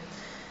 giuste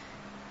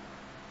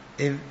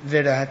e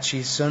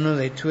veraci sono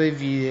le tue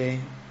vie,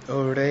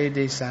 o Re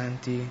dei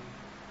santi.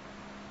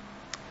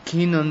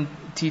 Chi non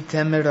ti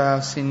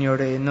temerà,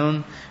 Signore, e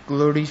non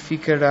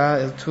glorificherà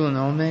il tuo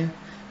nome?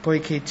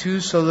 Poiché tu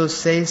solo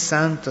sei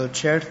santo,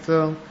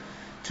 certo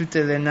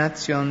tutte le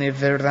nazioni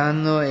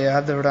verranno e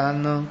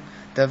adoreranno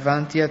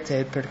davanti a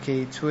te, perché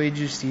i tuoi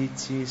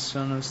giustizi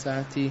sono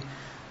stati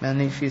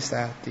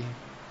manifestati.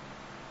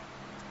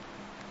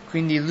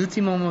 Quindi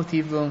l'ultimo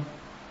motivo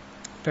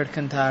per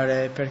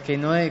cantare, perché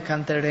noi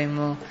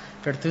canteremo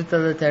per tutta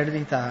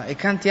l'eternità e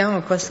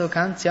cantiamo questa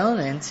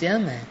canzone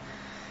insieme.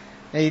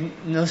 E i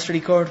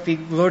nostri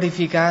corpi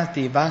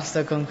glorificati,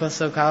 basta con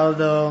questo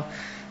caldo,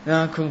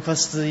 no, con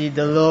questi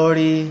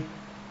dolori.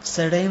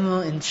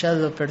 Saremo in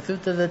cielo per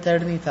tutta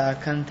l'eternità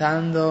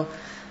cantando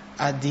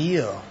a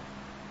Dio.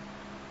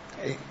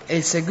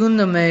 E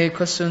secondo me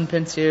questo è un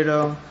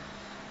pensiero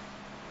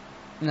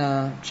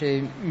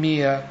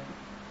mio.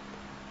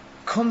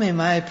 Come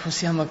mai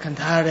possiamo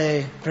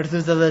cantare per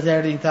tutta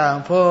l'eternità?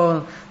 Un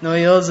po'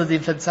 noioso di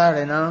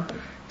pensare, no?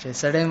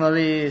 Saremo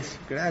lì,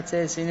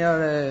 grazie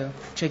Signore,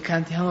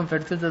 cantiamo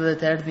per tutta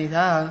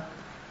l'eternità.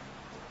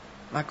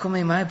 Ma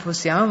come mai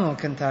possiamo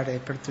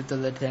cantare per tutta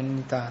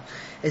l'eternità?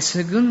 E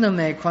secondo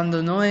me,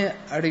 quando noi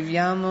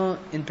arriviamo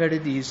in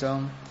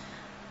paradiso,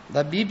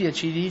 la Bibbia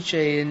ci dice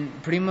in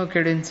 1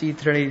 Corinzi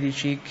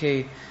 13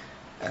 che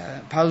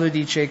Paolo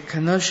dice: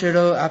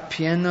 conoscerò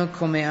appieno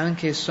come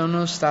anche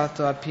sono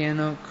stato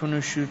appieno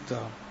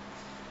conosciuto.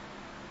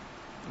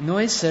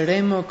 Noi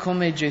saremo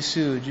come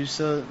Gesù,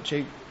 giusto?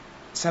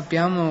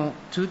 Sappiamo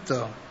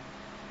tutto.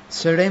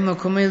 Saremo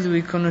come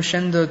Lui,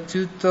 conoscendo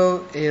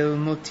tutto, e il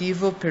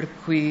motivo per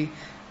cui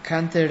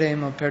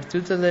canteremo per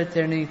tutta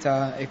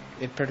l'eternità è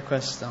per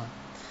questo.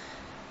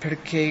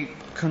 Perché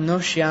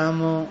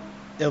conosciamo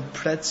il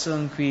prezzo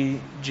in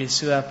cui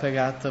Gesù ha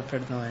pagato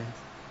per noi.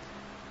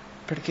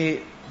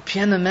 Perché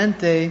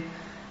pienamente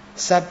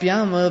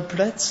sappiamo il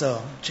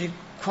prezzo,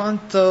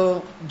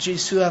 quanto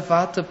Gesù ha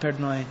fatto per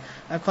noi.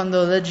 E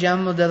quando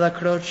leggiamo della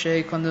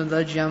croce, quando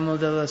leggiamo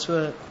della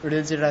sua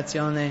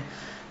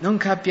risurrezione, non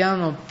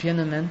capiamo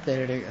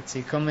pienamente,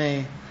 ragazzi,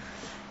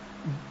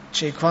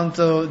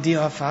 quanto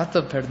Dio ha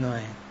fatto per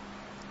noi.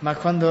 Ma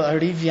quando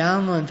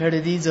arriviamo in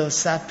paradiso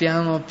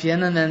sappiamo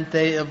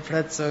pienamente il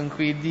prezzo in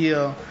cui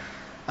Dio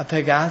ha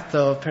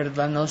pagato per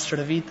la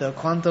nostra vita,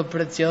 quanto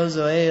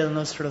prezioso è la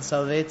nostra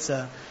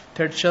salvezza.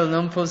 Perciò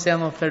non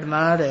possiamo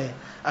fermare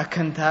a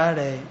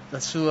cantare la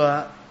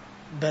sua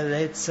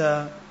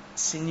bellezza.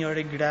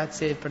 Signore,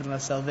 grazie per la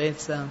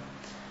salvezza,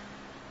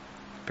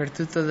 per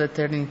tutta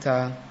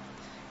l'eternità.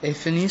 E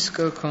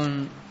finisco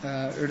con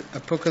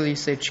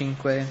Apocalisse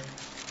 5.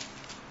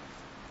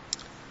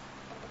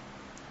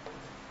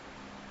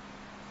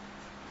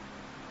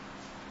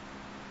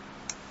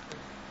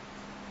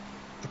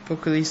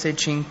 Apocalisse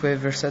 5,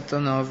 versetto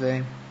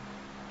 9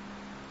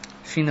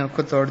 fino a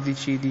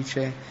 14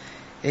 dice: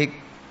 e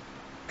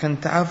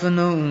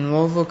cantavano un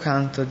nuovo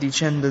canto,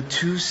 dicendo: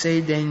 tu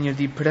sei degno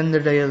di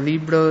prendere il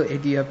libro e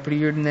di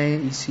aprirne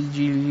i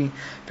sigilli,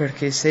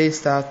 perché sei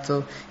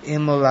stato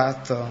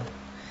immolato.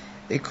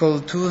 E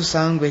col tuo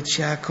sangue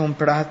ci ha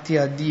comprati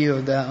a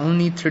Dio da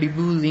ogni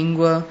tribù,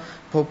 lingua,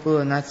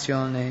 popolo e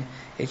nazione,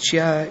 e ci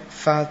ha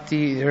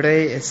fatti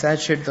re e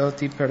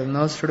sacerdoti per il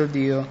nostro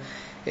Dio,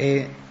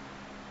 e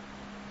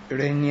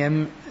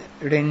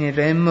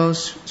regneremo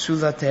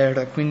sulla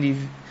terra.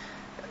 Quindi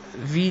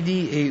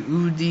vidi e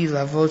udì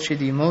la voce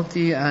di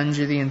molti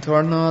angeli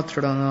intorno al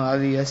trono,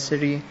 agli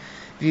esseri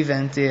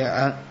viventi,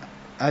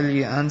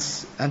 agli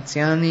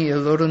anziani.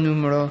 Il loro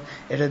numero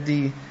era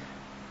di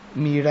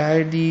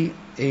miliardi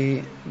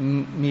e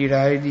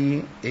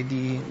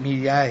di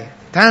migliaia,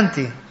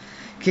 tanti,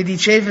 che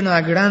dicevano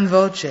a gran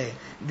voce: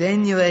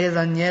 degno è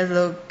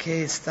l'agnello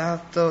che è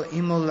stato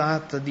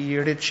immolato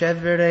di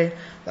ricevere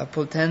la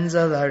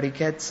potenza, la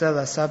ricchezza,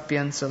 la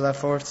sapienza, la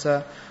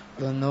forza,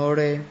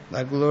 l'onore,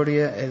 la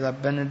gloria e la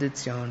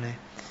benedizione.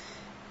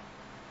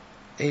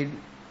 Ed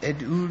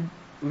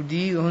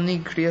udì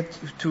ogni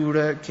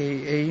creatura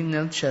che è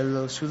nel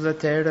cielo, sulla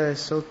terra e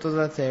sotto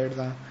la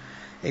terra,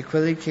 e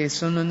quelli che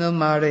sono nel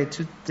mare, e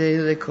tutte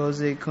le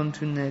cose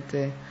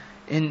contenute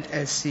in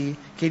essi,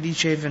 che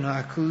dicevano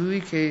a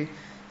colui che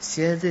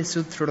siede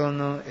sul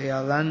trono e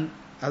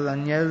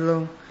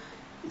all'agnello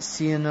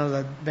siano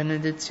la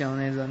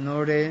benedizione,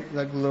 l'onore,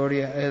 la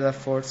gloria e la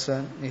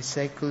forza nei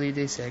secoli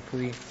dei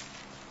secoli.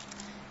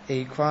 E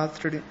i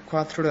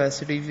quattro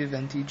esseri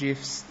viventi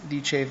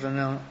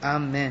dicevano: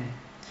 Amen.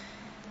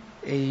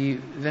 e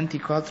i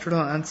 24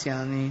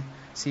 anziani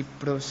si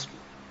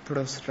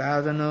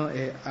prostrarono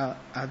e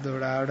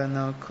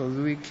adorarono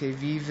colui che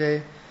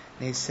vive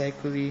nei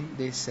secoli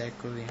dei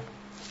secoli.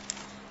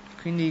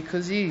 Quindi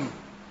così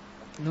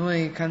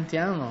noi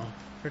cantiamo,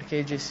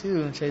 perché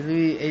Gesù, cioè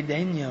Lui è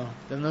degno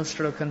del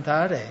nostro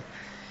cantare.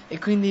 E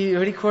quindi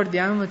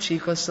ricordiamoci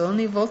questo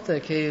ogni volta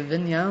che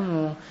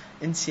veniamo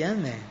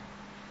insieme,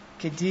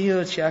 che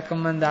Dio ci ha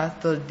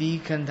comandato di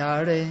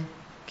cantare,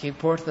 che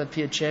porta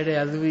piacere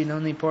a Lui,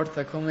 non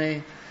importa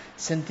come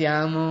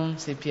sentiamo,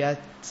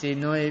 se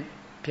noi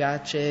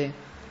piace,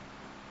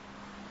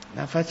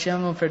 la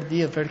facciamo per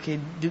Dio perché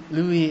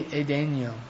Lui è degno.